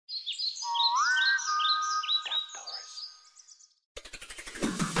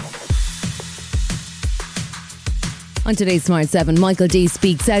On today's Smart 7, Michael D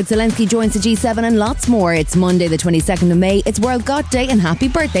speaks out, Zelensky joins the G7 and lots more. It's Monday the 22nd of May, it's World God Day and happy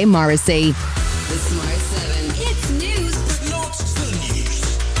birthday Morrissey. The Smart 7, it's news, but not the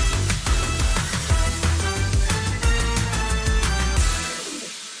news.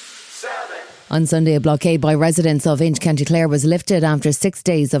 On Sunday, a blockade by residents of Inch, County Clare was lifted after 6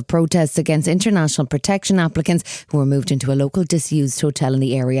 days of protests against international protection applicants who were moved into a local disused hotel in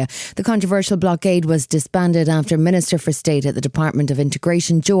the area. The controversial blockade was disbanded after Minister for State at the Department of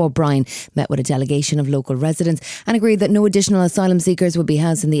Integration, Joe O'Brien, met with a delegation of local residents and agreed that no additional asylum seekers would be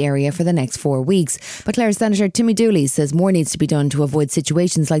housed in the area for the next 4 weeks. But Clare Senator Timmy Dooley says more needs to be done to avoid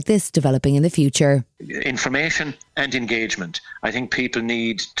situations like this developing in the future. Information and engagement. I think people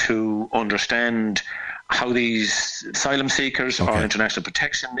need to understand how these asylum seekers or international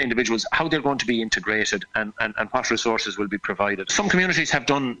protection individuals, how they're going to be integrated and what resources will be provided. Some communities have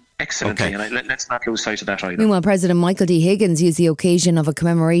done excellently, and let's not lose sight of that either. Meanwhile, President Michael D Higgins used the occasion of a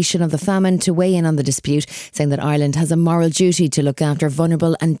commemoration of the famine to weigh in on the dispute, saying that Ireland has a moral duty to look after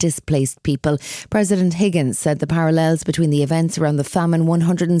vulnerable and displaced people. President Higgins said the parallels between the events around the famine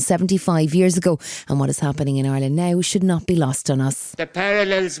 175 years ago and what is happening in Ireland now should not be lost on us. The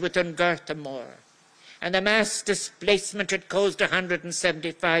parallels with Garthamore and the mass displacement it caused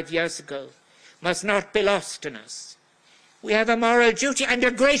 175 years ago must not be lost on us. We have a moral duty and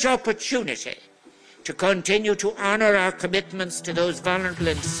a great opportunity to continue to honour our commitments to those vulnerable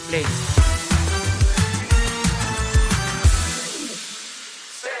and displaced.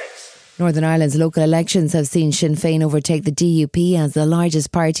 Northern Ireland's local elections have seen Sinn Fein overtake the DUP as the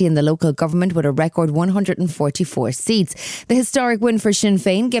largest party in the local government with a record 144 seats. The historic win for Sinn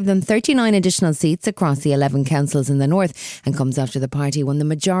Fein gave them 39 additional seats across the 11 councils in the north and comes after the party won the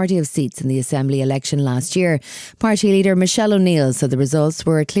majority of seats in the Assembly election last year. Party leader Michelle O'Neill said the results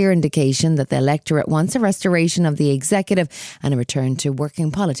were a clear indication that the electorate wants a restoration of the executive and a return to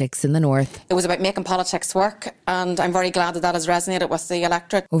working politics in the north. It was about making politics work, and I'm very glad that has resonated with the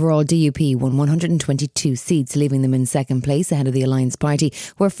electorate. Overall, DUP won 122 seats, leaving them in second place ahead of the Alliance Party,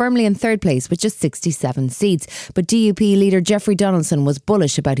 who are firmly in third place with just 67 seats. But DUP leader Jeffrey Donaldson was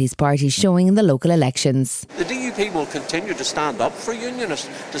bullish about his party's showing in the local elections. The DUP will continue to stand up for unionists,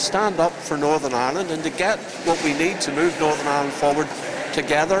 to stand up for Northern Ireland and to get what we need to move Northern Ireland forward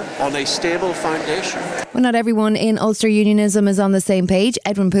together on a stable foundation. Well, not everyone in Ulster unionism is on the same page.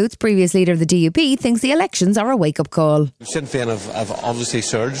 Edwin Poots, previous leader of the DUP, thinks the elections are a wake-up call. Sinn Fein have obviously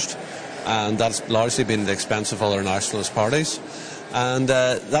surged, and that's largely been at the expense of other nationalist parties. And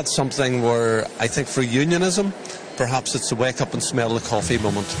that's something where I think for unionism, perhaps it's a wake up and smell the coffee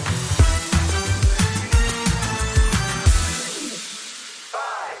moment.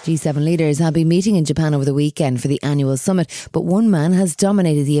 G7 leaders have been meeting in Japan over the weekend for the annual summit, but one man has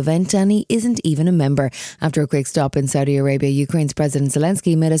dominated the event and he isn't even a member. After a quick stop in Saudi Arabia, Ukraine's President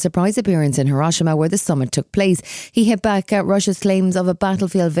Zelensky made a surprise appearance in Hiroshima where the summit took place. He hit back at Russia's claims of a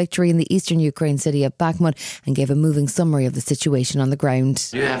battlefield victory in the eastern Ukraine city of Bakhmut and gave a moving summary of the situation on the ground.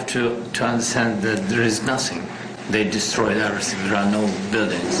 You have to understand that there is nothing. They destroyed everything. There are no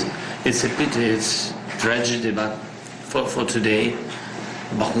buildings. It's a pity, it's tragedy, but for today,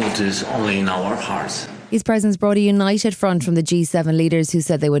 Bakhmut is only in our hearts. His presence brought a united front from the G7 leaders who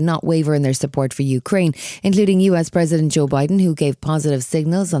said they would not waver in their support for Ukraine, including US President Joe Biden, who gave positive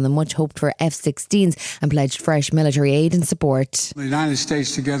signals on the much hoped for F-16s and pledged fresh military aid and support. The United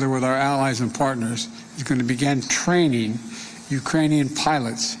States, together with our allies and partners, is going to begin training Ukrainian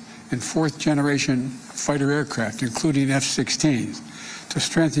pilots in fourth-generation fighter aircraft, including F-16s. To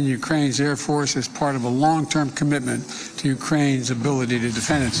strengthen Ukraine's Air Force as part of a long-term commitment to Ukraine's ability to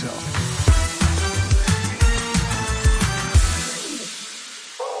defend itself.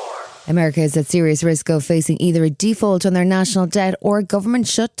 America is at serious risk of facing either a default on their national debt or a government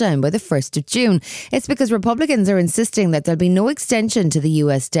shutdown by the 1st of June. It's because Republicans are insisting that there'll be no extension to the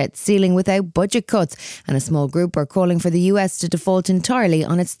US debt ceiling without budget cuts, and a small group are calling for the US to default entirely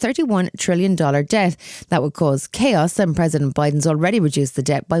on its $31 trillion debt. That would cause chaos, and President Biden's already reduced the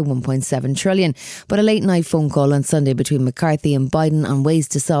debt by $1.7 trillion. But a late-night phone call on Sunday between McCarthy and Biden on ways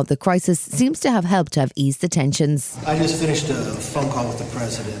to solve the crisis seems to have helped to have eased the tensions. I just finished a phone call with the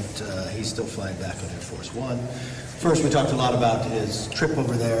president. He's still flying back on Air Force One. First, we talked a lot about his trip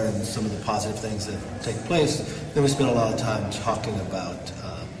over there and some of the positive things that take place. Then we spent a lot of time talking about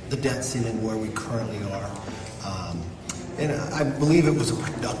the debt ceiling, where we currently are. And I believe it was a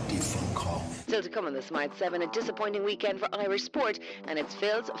productive phone call. Still to come on the Smart 7, a disappointing weekend for Irish sport, and it's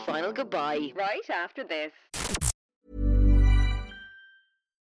Phil's final goodbye. Right after this.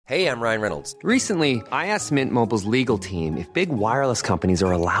 Hey, I'm Ryan Reynolds. Recently, I asked Mint Mobile's legal team if big wireless companies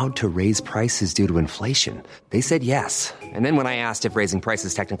are allowed to raise prices due to inflation. They said yes. And then when I asked if raising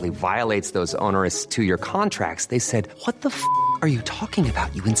prices technically violates those onerous 2-year contracts, they said, "What the f*** are you talking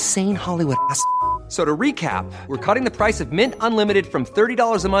about, you insane Hollywood ass?" So to recap, we're cutting the price of Mint Unlimited from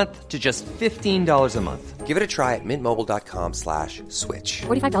 $30 a month to just $15 a month. Give it a try at mintmobile.com/switch.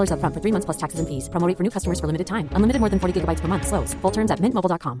 $45 up front for 3 months plus taxes and fees. Promo rate for new customers for limited time. Unlimited more than 40 gigabytes per month. Slows full terms at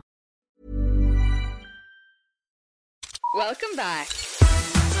mintmobile.com. Welcome back.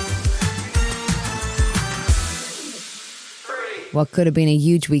 What could have been a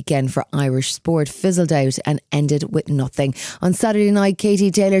huge weekend for Irish sport fizzled out and ended with nothing. On Saturday night, Katie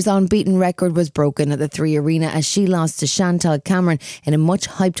Taylor's unbeaten record was broken at the Three Arena as she lost to Chantal Cameron in a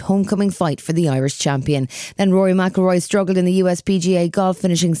much-hyped homecoming fight for the Irish champion. Then Rory McIlroy struggled in the USPGA golf,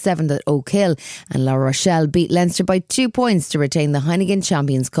 finishing 7th at Oak Hill, and La Rochelle beat Leinster by 2 points to retain the Heineken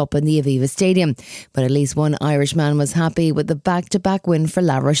Champions Cup in the Aviva Stadium. But at least one Irishman was happy with the back-to-back win for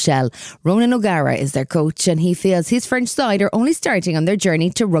La Rochelle. Ronan O'Gara is their coach, and he feels his French side are only starting on their journey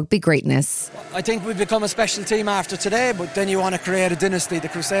to rugby greatness. I think we've become a special team after today, but then you want to create a dynasty. The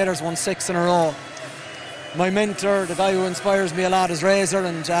Crusaders won 6 in a row. My mentor, the guy who inspires me a lot, is Razor,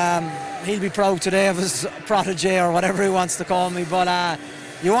 and he'll be proud today of his protege or whatever he wants to call me. But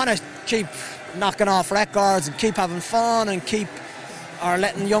you want to keep knocking off records and keep having fun and keep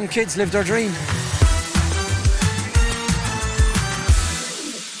letting young kids live their dream.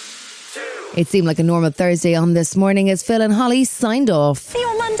 It seemed like a normal Thursday on This Morning as Phil and Holly signed off. See you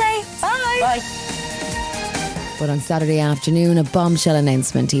on Monday. Bye. Bye. But on Saturday afternoon, a bombshell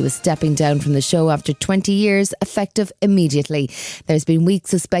announcement. He was stepping down from the show after 20 years, effective immediately. There's been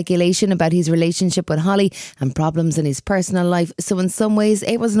weeks of speculation about his relationship with Holly and problems in his personal life, so in some ways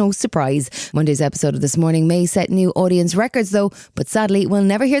it was no surprise. Monday's episode of This Morning may set new audience records though, but sadly we'll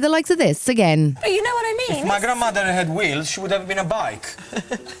never hear the likes of this again. But you know what I mean? If my grandmother had wheels, she would have been a bike.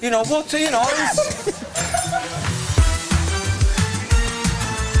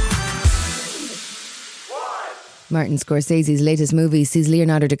 Martin Scorcese's latest movie sees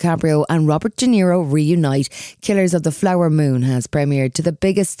Leonardo DiCaprio and Robert De Niro reunite. Killers of the Flower Moon has premiered to the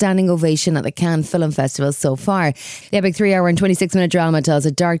biggest standing ovation at the Cannes Film Festival so far. The epic 3-hour and 26-minute drama tells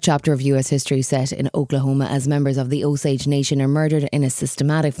a dark chapter of US history set in Oklahoma as members of the Osage Nation are murdered in a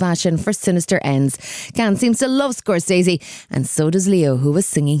systematic fashion for sinister ends. Cannes seems to love Scorsese, and so does Leo, who was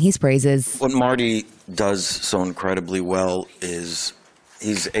singing his praises. What Marty does so incredibly well is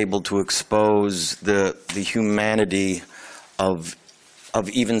he's able to expose the humanity of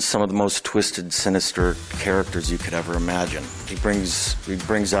even some of the most twisted, sinister characters you could ever imagine. He brings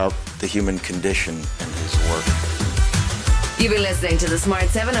out the human condition in his work. You've been listening to the Smart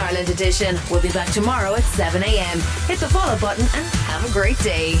 7 Ireland edition. We'll be back tomorrow at 7 a.m. Hit the follow button and have a great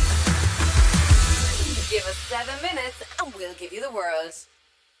day. Give us 7 minutes and we'll give you the world.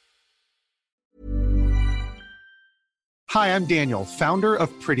 Hi, I'm Daniel, founder of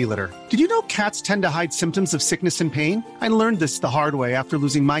Pretty Litter. Did you know cats tend to hide symptoms of sickness and pain? I learned this the hard way after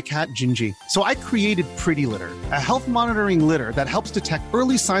losing my cat, Gingy. So I created Pretty Litter, a health monitoring litter that helps detect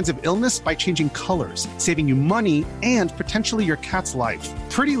early signs of illness by changing colors, saving you money and potentially your cat's life.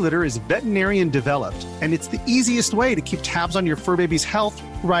 Pretty Litter is veterinarian developed, and it's the easiest way to keep tabs on your fur baby's health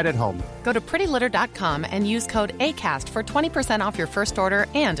right at home. Go to prettylitter.com and use code ACAST for 20% off your first order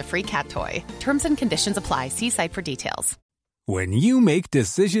and a free cat toy. Terms and conditions apply. See site for details. When you make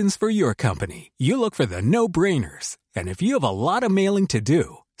decisions for your company, you look for the no-brainers. And if you have a lot of mailing to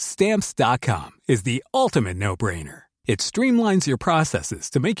do, Stamps.com is the ultimate no-brainer. It streamlines your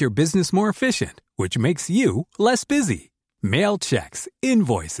processes to make your business more efficient, which makes you less busy. Mail checks,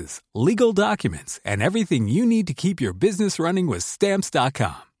 invoices, legal documents, and everything you need to keep your business running with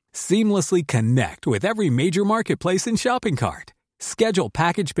Stamps.com. Seamlessly connect with every major marketplace and shopping cart. Schedule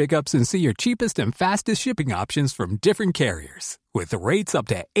package pickups and see your cheapest and fastest shipping options from different carriers. With rates up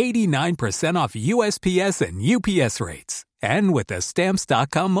to 89% off USPS and UPS rates. And with the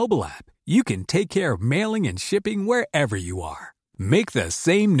Stamps.com mobile app, you can take care of mailing and shipping wherever you are. Make the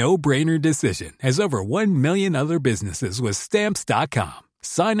same no-brainer decision as over 1 million other businesses with Stamps.com.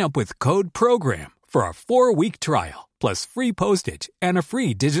 Sign up with code PROGRAM for a 4-week trial, plus free postage and a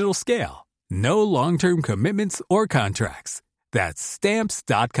free digital scale. No long-term commitments or contracts. That's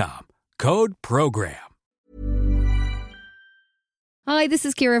Stamps.com. Code PROGRAM. Hi, this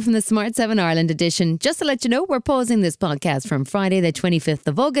is Ciara from the Smart 7 Ireland edition. Just to let you know, we're pausing this podcast from Friday the 25th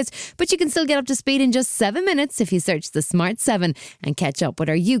of August, but you can still get up to speed in just 7 minutes if you search the Smart 7 and catch up with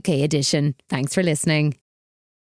our UK edition. Thanks for listening.